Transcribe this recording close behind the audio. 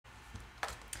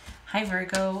Hi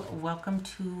Virgo, welcome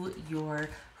to your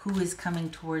Who is Coming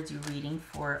Towards You reading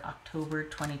for October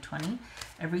 2020.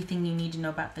 Everything you need to know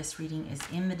about this reading is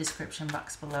in the description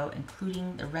box below,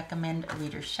 including the recommend a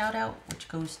reader shout out, which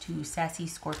goes to Sassy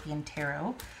Scorpion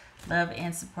Tarot. Love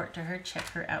and support to her. Check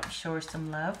her out, show her some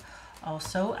love.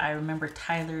 Also, I remember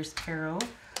Tyler's Tarot,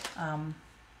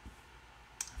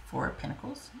 Four of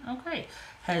Pentacles, okay,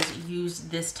 has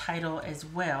used this title as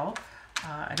well.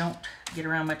 I don't get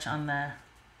around much on the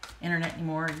internet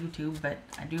anymore, YouTube, but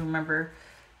I do remember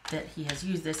that he has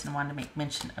used this and wanted to make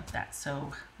mention of that.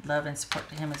 So love and support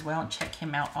to him as well, and check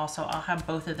him out. Also, I'll have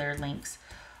both of their links.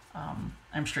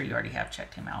 I'm sure you already have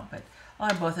checked him out, but I'll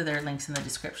have both of their links in the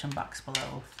description box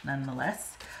below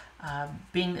nonetheless.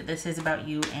 Being that this is about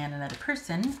you and another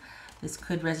person, this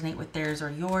could resonate with theirs or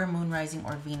your moon, rising,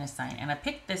 or Venus sign. And I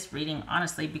picked this reading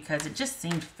honestly because it just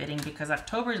seemed fitting, because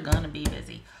October is going to be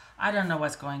busy. I don't know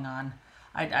what's going on.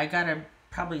 I gotta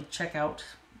probably check out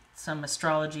some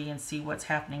astrology and see what's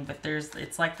happening, but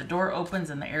it's like the door opens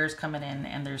and the air is coming in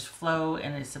and there's flow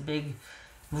and it's a big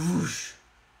whoosh.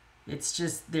 It's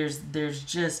just there's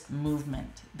just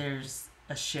movement. There's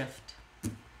a shift.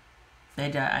 I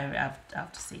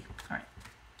have to see. All right.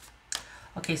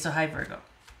 Okay, so hi Virgo.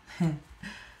 Okay.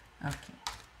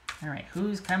 All right,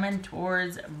 who's coming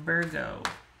towards Virgo?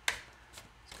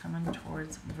 Who's coming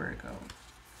towards Virgo?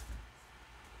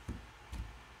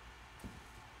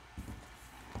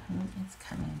 Who is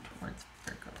coming towards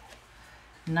Virgo?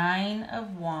 Nine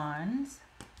of Wands,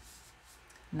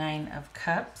 Nine of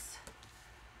Cups,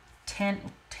 10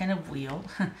 of Wheel,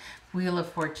 Wheel of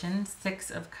Fortune,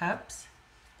 Six of Cups,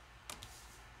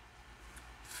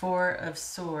 Four of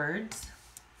Swords,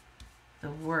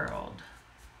 the World.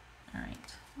 All right.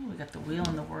 Ooh, we got the Wheel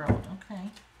and the World. Okay.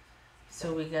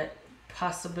 So we got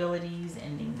possibilities,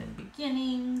 endings, and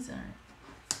beginnings. All right.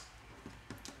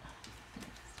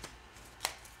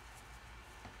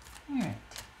 All right.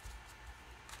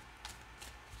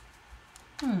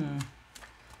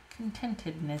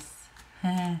 Contentedness.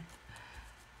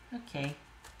 Okay.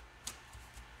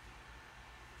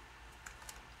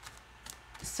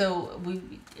 So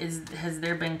has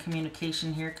there been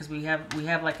communication here? Because we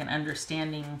have like an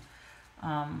understanding.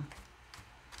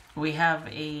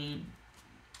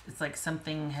 It's like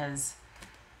something has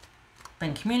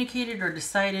been communicated or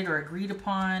decided or agreed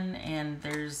upon, and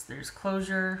there's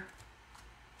closure.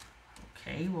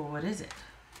 Okay, well, what is it?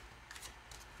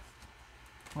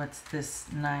 What's this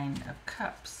Nine of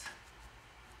Cups?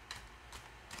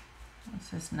 What's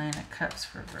this Nine of Cups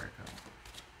for Virgo?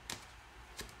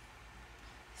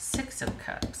 Six of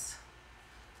Cups.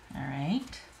 All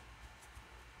right.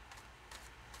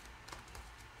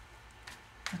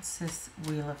 What's this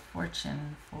Wheel of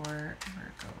Fortune for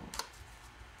Virgo?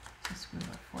 What's this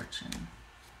Wheel of Fortune?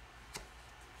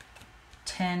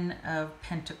 10 of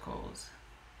Pentacles.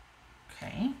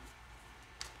 Okay.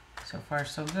 So far,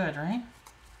 so good, right?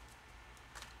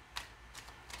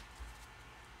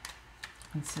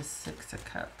 This is Six of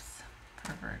Cups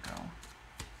for Virgo.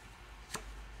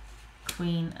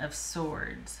 Queen of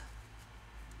Swords.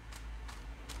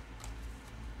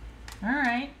 All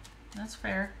right. That's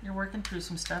fair. You're working through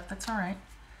some stuff. That's all right.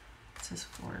 This is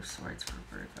Four of Swords for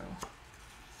Virgo.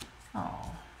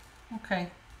 Oh,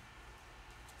 okay.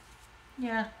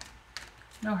 Yeah.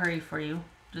 No hurry for you.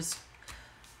 Just,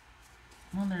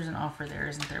 well, there's an offer there,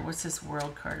 isn't there? What's this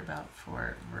World card about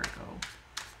for Virgo?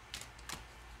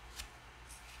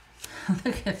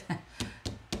 Look at that.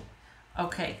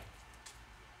 Okay.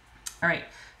 All right.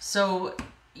 So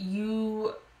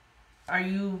are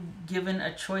you given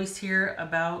a choice here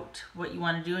about what you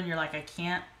want to do, and you're like, I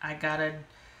can't.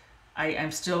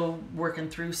 I'm still working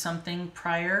through something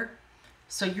prior.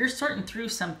 So you're sorting through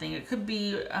something. It could be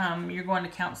you're going to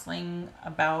counseling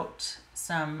about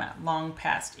some long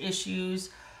past issues,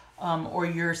 or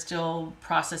you're still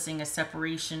processing a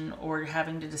separation or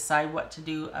having to decide what to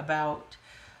do about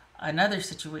another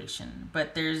situation.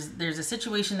 But there's a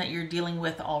situation that you're dealing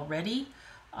with already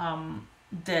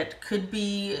that could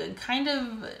be kind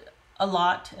of a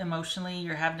lot emotionally.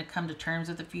 You're having to come to terms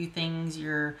with a few things.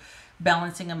 You're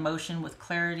balancing emotion with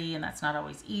clarity, and that's not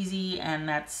always easy, and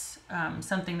that's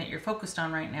something that you're focused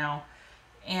on right now.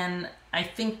 And I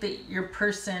think that your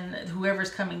person,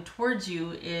 whoever's coming towards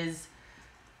you, is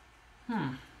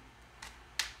I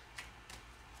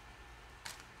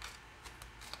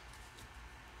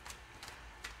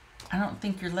don't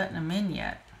think you're letting them in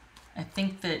yet. I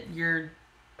think that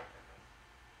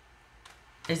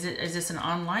is this an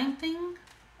online thing?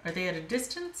 Are they at a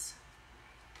distance?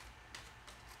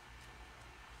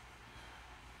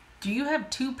 Do you have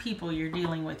two people you're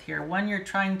dealing with here? One you're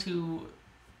trying to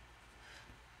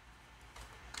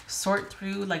sort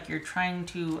through, like you're trying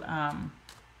to,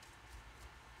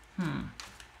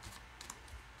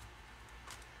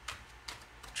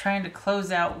 trying to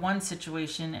close out one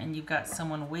situation and you've got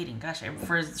someone waiting. Gosh,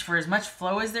 for as much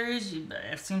flow as there is,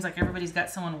 it seems like everybody's got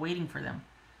someone waiting for them.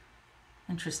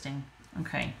 Interesting.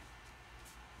 Okay.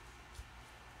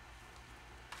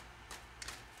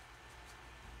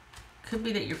 Could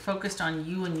be that you're focused on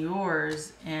you and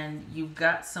yours, and you've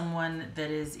got someone that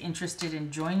is interested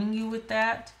in joining you with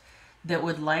that, that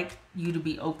would like you to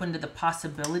be open to the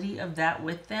possibility of that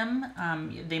with them.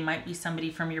 They might be somebody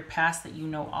from your past that you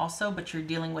know also, but you're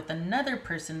dealing with another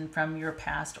person from your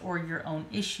past or your own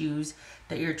issues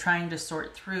that you're trying to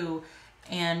sort through,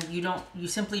 and you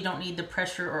simply don't need the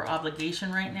pressure or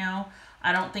obligation right now.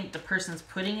 I don't think the person's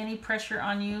putting any pressure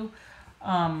on you.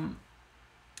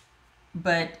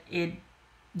 But you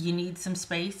need some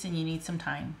space and you need some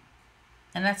time,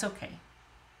 and that's okay.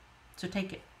 So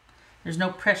take it. There's no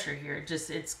pressure here.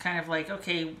 It's kind of like,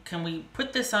 okay, can we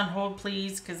put this on hold,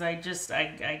 please? Because I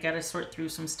got to sort through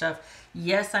some stuff.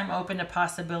 Yes, I'm open to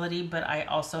possibility, but I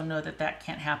also know that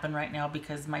can't happen right now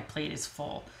because my plate is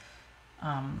full.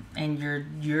 And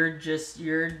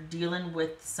you're dealing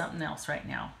with something else right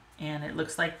now, and it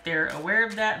looks like they're aware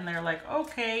of that, and they're like,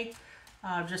 okay.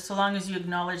 Just so long as you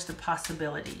acknowledge the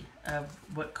possibility of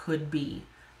what could be.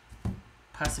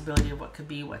 Possibility of what could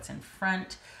be, what's in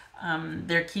front.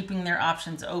 They're keeping their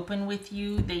options open with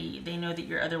you. They know that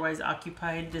you're otherwise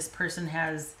occupied. This person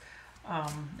has,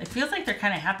 it feels like they're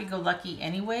kind of happy-go-lucky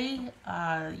anyway.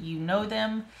 You know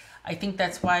them. I think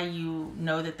that's why you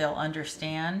know that they'll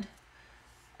understand.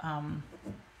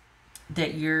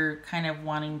 That you're kind of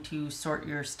wanting to sort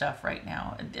your stuff right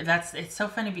now. It's so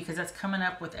funny because that's coming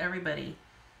up with everybody,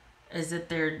 is that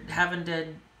they're having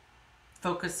to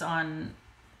focus on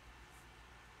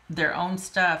their own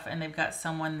stuff, and they've got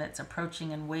someone that's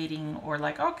approaching and waiting, or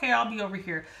like, okay, I'll be over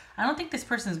here. I don't think this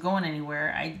person's going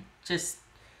anywhere. I just,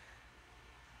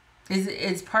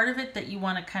 is part of it that you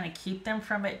want to kind of keep them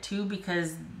from it too,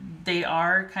 because they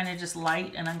are kind of just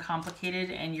light and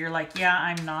uncomplicated, and you're like, yeah,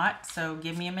 I'm not, so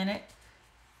give me a minute.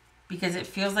 Because it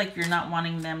feels like you're not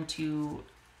wanting them to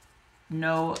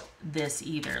know this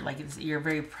either. Like you're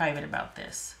very private about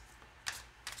this.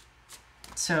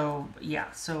 So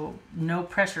yeah, so no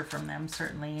pressure from them,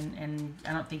 certainly. And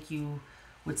I don't think you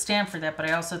would stand for that. But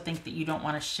I also think that you don't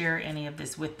want to share any of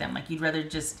this with them. Like you'd rather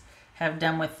just have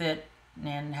done with it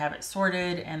and have it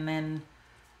sorted, and then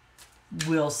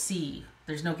we'll see.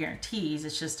 There's no guarantees.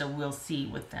 It's just a we'll see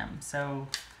with them. So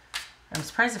I'm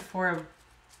surprised the Four of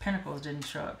Pentacles didn't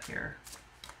show up here.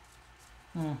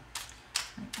 What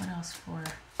else for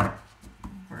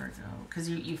Virgo? Because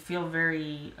you feel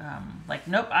very like,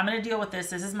 nope, I'm going to deal with this.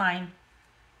 This is mine.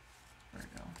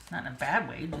 Virgo. Not in a bad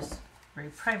way, just very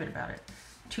private about it.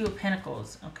 Two of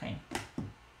Pentacles. Okay.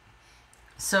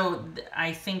 So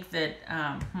I think that,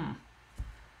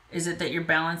 is it that you're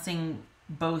balancing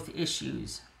both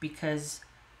issues? Because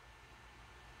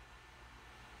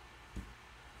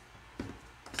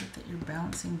that you're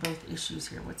balancing both issues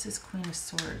here. What's this Queen of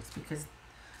Swords? Because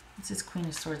what's this Queen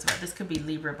of Swords about? This could be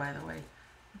Libra, by the way.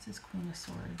 What's this Queen of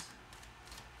Swords?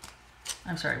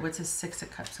 I'm sorry, what's this Six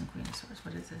of Cups and Queen of Swords?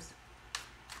 What is this?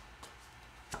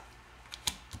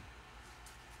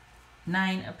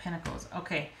 Nine of Pentacles.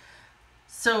 Okay.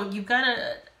 So you've got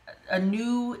a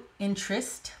new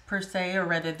interest per se, or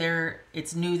rather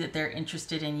it's new that they're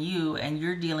interested in you, and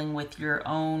you're dealing with your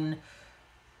own.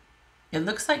 It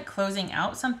looks like closing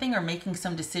out something or making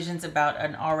some decisions about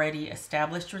an already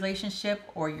established relationship,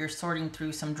 or you're sorting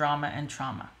through some drama and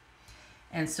trauma.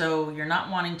 And so you're not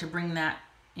wanting to bring that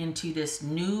into this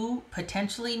new,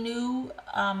 potentially new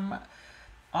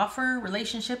offer,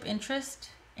 relationship, interest.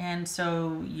 And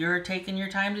so you're taking your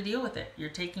time to deal with it. You're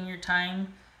taking your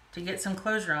time to get some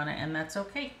closure on it, and that's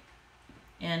okay.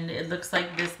 And it looks like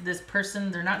this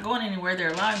person, they're not going anywhere.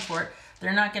 They're allowing for it.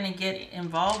 They're not going to get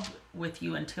involved with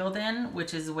you until then,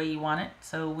 which is the way you want it.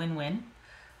 So win-win.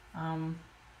 I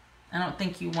don't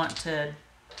think you want to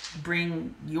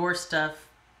bring your stuff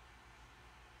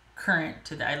current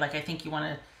to that. Like, I think you want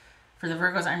to, for the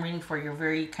Virgos I'm reading for, you're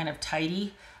very kind of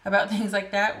tidy about things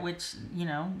like that, which, you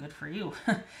know, good for you.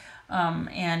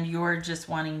 And you're just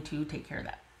wanting to take care of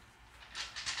that.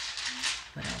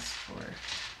 What else for,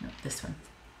 no, this one.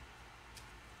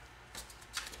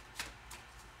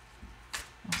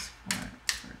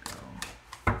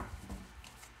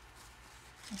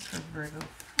 Virgo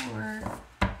for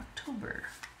October.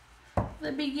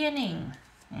 The beginning.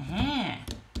 The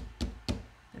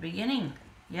beginning.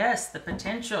 Yes, the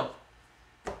potential.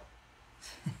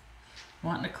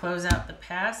 Wanting to close out the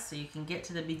past so you can get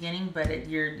to the beginning, but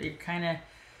you're kind of,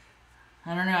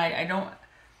 I don't know. I don't.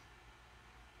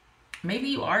 Maybe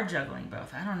you are juggling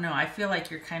both. I don't know. I feel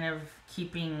like you're kind of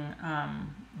keeping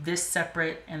this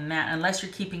separate and that, unless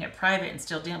you're keeping it private and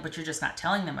still dealing, but you're just not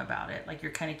telling them about it. Like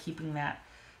you're kind of keeping that.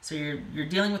 So you're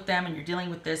dealing with them and you're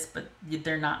dealing with this, but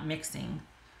they're not mixing.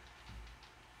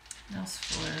 What else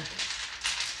for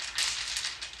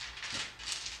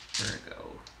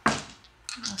Virgo?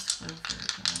 What else for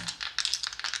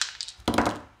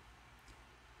Virgo?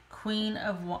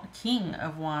 King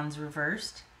of Wands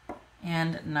reversed.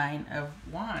 And 9 of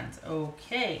Wands.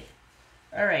 Okay.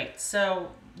 All right.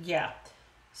 So, yeah.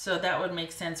 So that would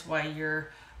make sense why you're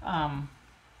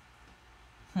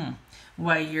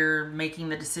making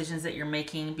the decisions that you're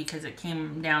making, because it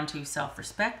came down to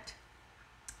self-respect,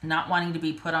 not wanting to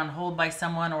be put on hold by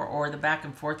someone, or the back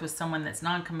and forth with someone that's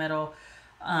non-committal.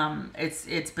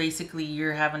 It's basically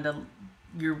you're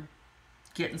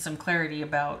getting some clarity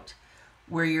about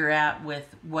where you're at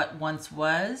with what once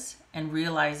was, and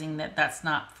realizing that that's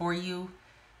not for you,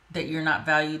 that you're not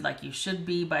valued like you should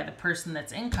be by the person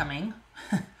that's incoming.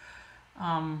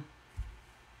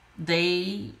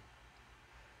 They're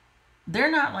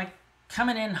not like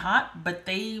coming in hot, but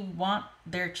they want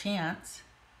their chance,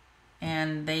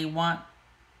 and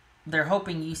they're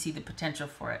hoping you see the potential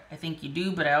for it. I think you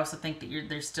do, but I also think that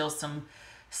there's still some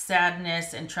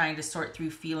sadness and trying to sort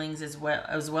through feelings as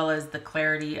well as the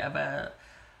clarity of a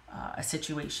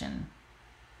situation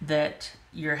that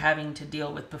you're having to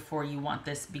deal with before you want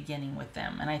this beginning with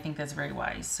them. And I think that's very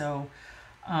wise. So,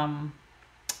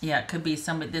 yeah, it could be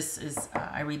somebody, this is,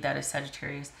 I read that as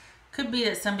Sagittarius. Could be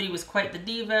that somebody was quite the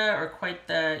diva, or quite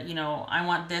the, I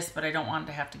want this, but I don't want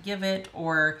to have to give it.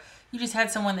 Or you just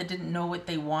had someone that didn't know what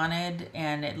they wanted,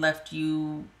 and it left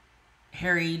you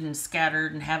harried and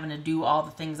scattered and having to do all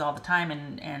the things all the time.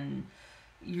 And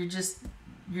you're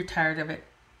tired of it.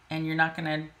 And you're not going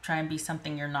to try and be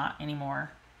something you're not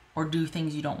anymore, or do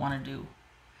things you don't want to do,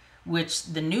 which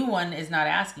the new one is not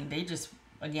asking. They just,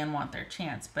 again, want their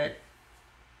chance. But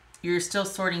you're still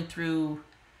sorting through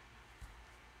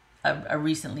a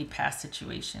recently past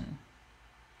situation.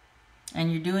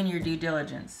 And you're doing your due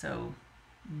diligence. So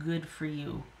good for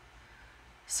you.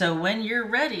 So when you're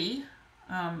ready,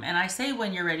 and I say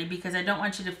when you're ready because I don't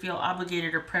want you to feel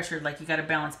obligated or pressured like you got to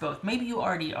balance both. Maybe you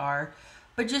already are.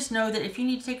 But just know that if you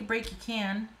need to take a break, you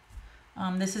can.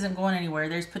 This isn't going anywhere.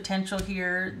 There's potential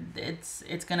here. It's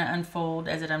going to unfold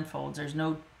as it unfolds. There's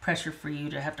no pressure for you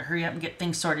to have to hurry up and get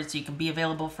things sorted so you can be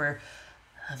available for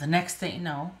the next thing.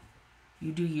 No,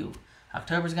 you do you.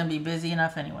 October's going to be busy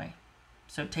enough anyway.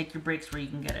 So take your breaks where you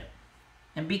can get it.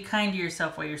 And be kind to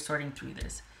yourself while you're sorting through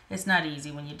this. It's not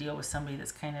easy when you deal with somebody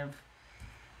that's kind of,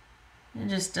 it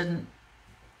just doesn't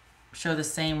show the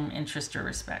same interest or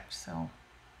respect. So,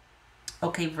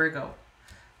 okay, Virgo,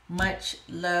 much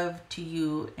love to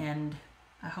you, and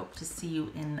I hope to see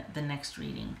you in the next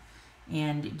reading.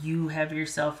 And you have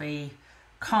yourself a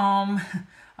calm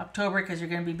October, because you're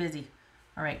going to be busy.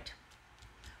 All right.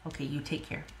 Okay, you take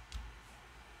care.